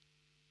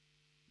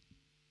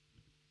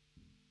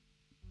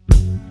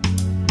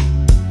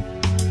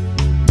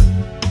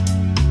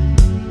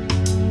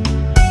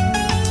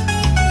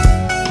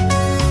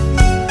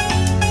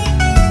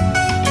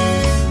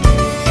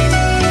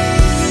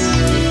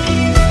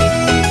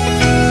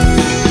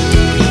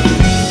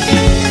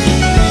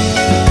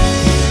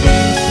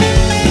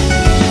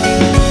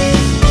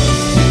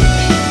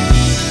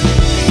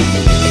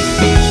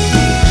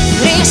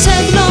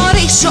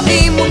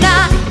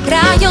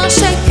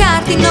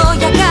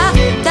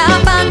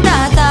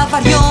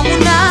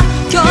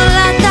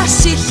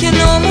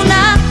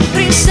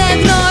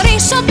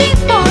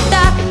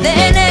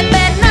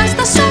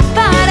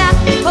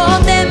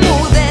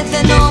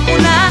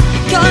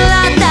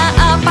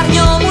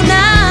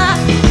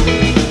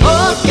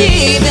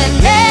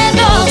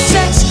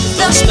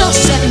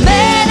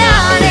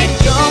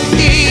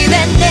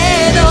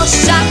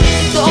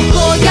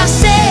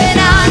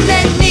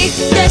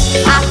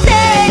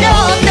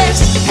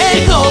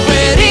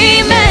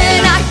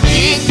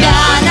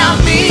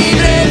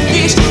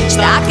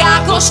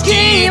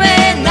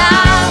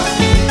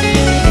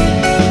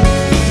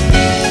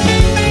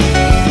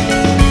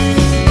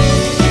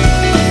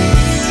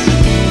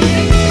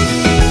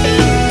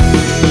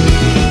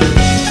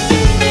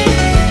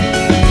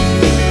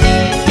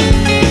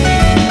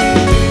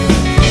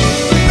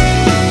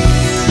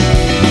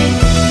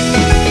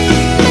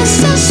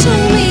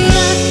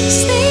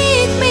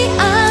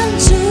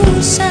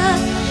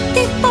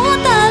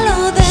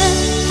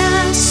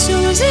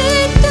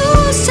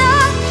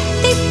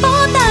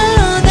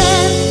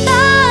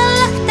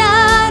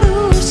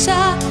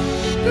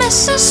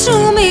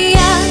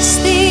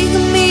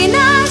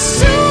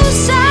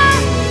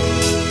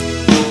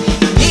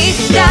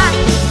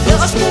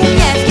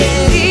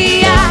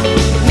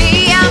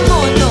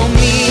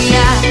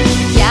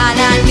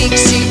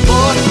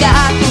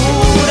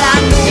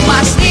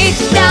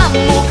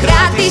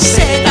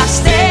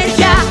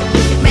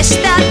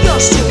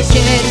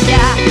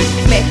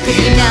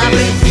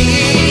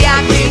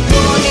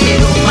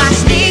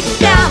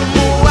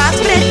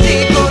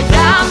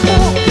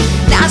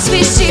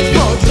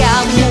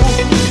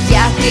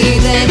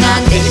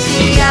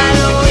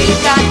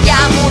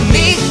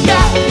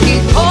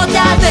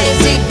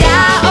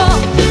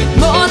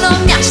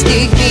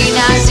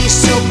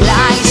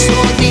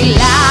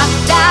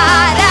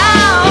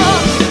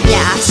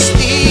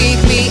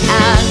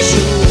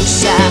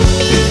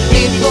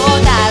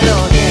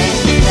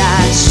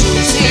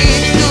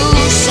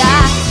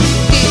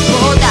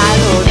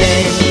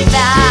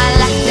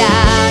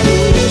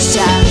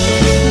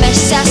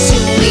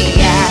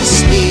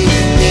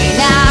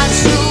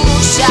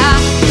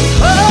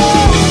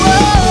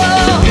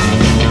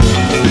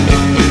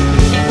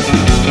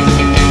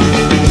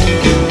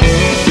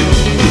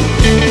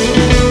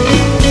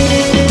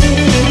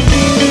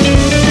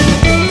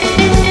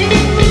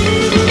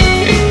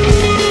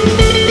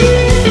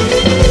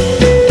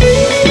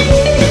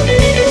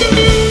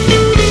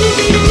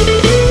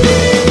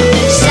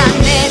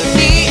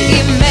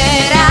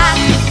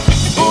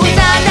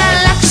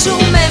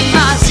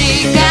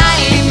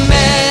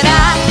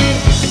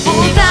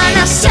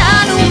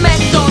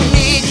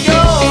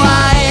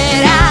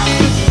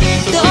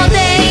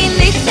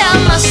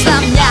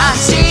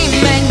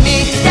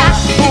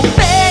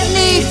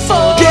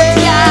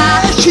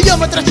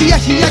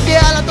χίλια και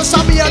άλλα τόσα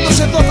μία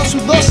τόσο εδώ θα σου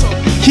δώσω.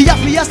 Χίλια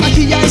φιλιά στα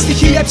χίλια, στη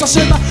χίλια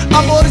υψωσέτα.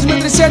 Αν μπορείς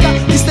μετρησέτα,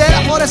 ύστερα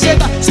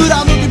φορεσέτα. Στου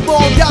ουρανού την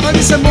πόδια δεν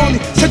είσαι μόνη.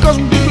 Σε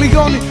κόσμο που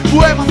πληγώνει, που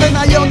έμαθε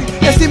να λιώνει.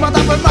 Αισθήματα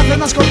που έμαθε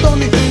να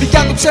σκοτώνει.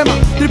 Δικιά του ψέμα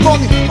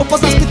τρυπώνει, όπως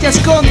τα σπίτια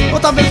σκόνη.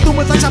 Όταν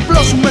βρεθούμε θα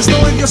ξαπλώσουμε στο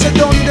ίδιο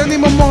σεντόνι. Δεν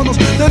είμαι ο μόνος,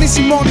 δεν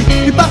είσαι μόνη.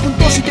 Υπάρχουν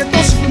τόσοι και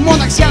τόσοι που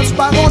μοναξιά τους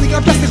παγώνει.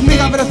 Κάποια στιγμή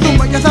θα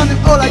βρεθούμε και θα είναι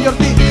όλα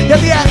γιορτή.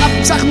 Γιατί αγάπη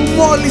ψάχνουμε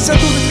όλοι σε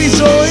τούτη τη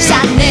ζωή.